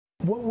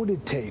What would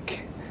it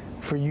take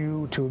for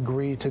you to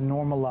agree to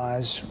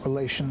normalize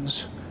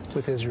relations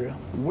with Israel?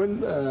 Well,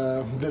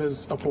 there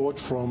is approach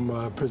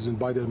from President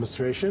Biden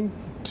administration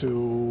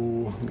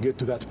to get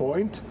to that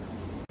point.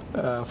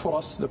 For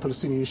us, the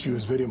Palestinian issue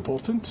is very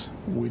important.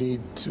 We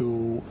need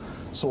to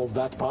solve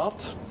that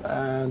part,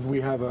 and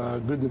we have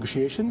good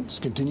negotiations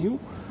continue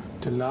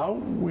till now.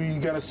 We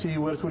gotta see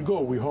where it will go.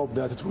 We hope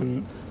that it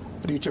will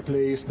reach a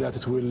place that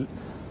it will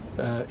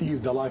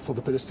ease the life of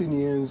the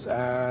Palestinians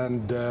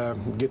and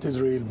get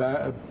Israel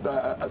back,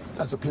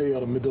 as a player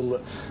in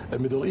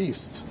Middle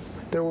East.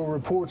 There were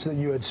reports that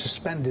you had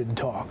suspended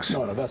talks.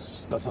 No,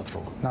 that's not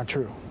true. Not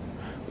true.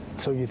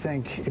 So you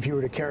think, if you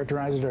were to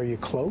characterize it, are you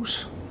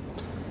close?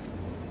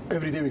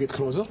 Every day we get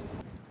closer.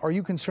 Are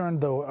you concerned,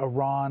 though,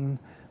 Iran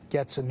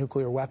gets a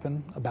nuclear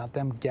weapon, about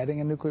them getting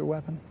a nuclear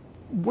weapon?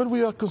 Well,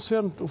 we are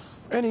concerned of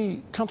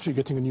any country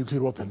getting a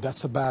nuclear weapon.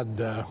 That's a bad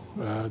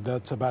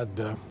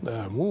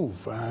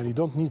move, and you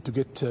don't need to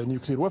get a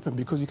nuclear weapon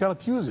because you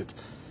cannot use it.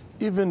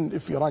 Even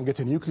if Iran gets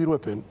a nuclear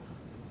weapon,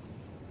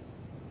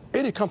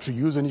 any country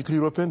use a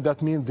nuclear weapon,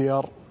 that means they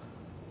are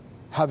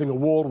having a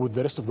war with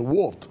the rest of the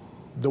world.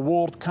 The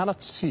world cannot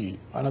see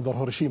another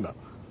Hiroshima.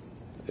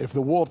 If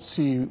the world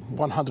see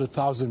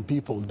 100,000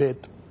 people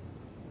dead,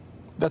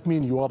 that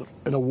means you are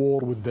in a war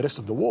with the rest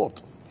of the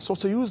world. So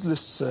it's a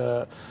useless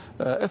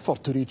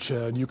effort to reach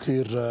a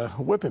nuclear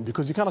weapon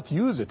because you cannot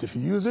use it. If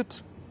you use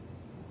it,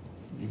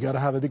 you got to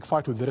have a big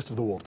fight with the rest of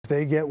the world. If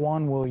they get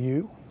one, will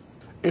you?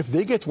 If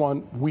they get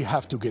one, we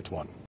have to get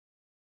one.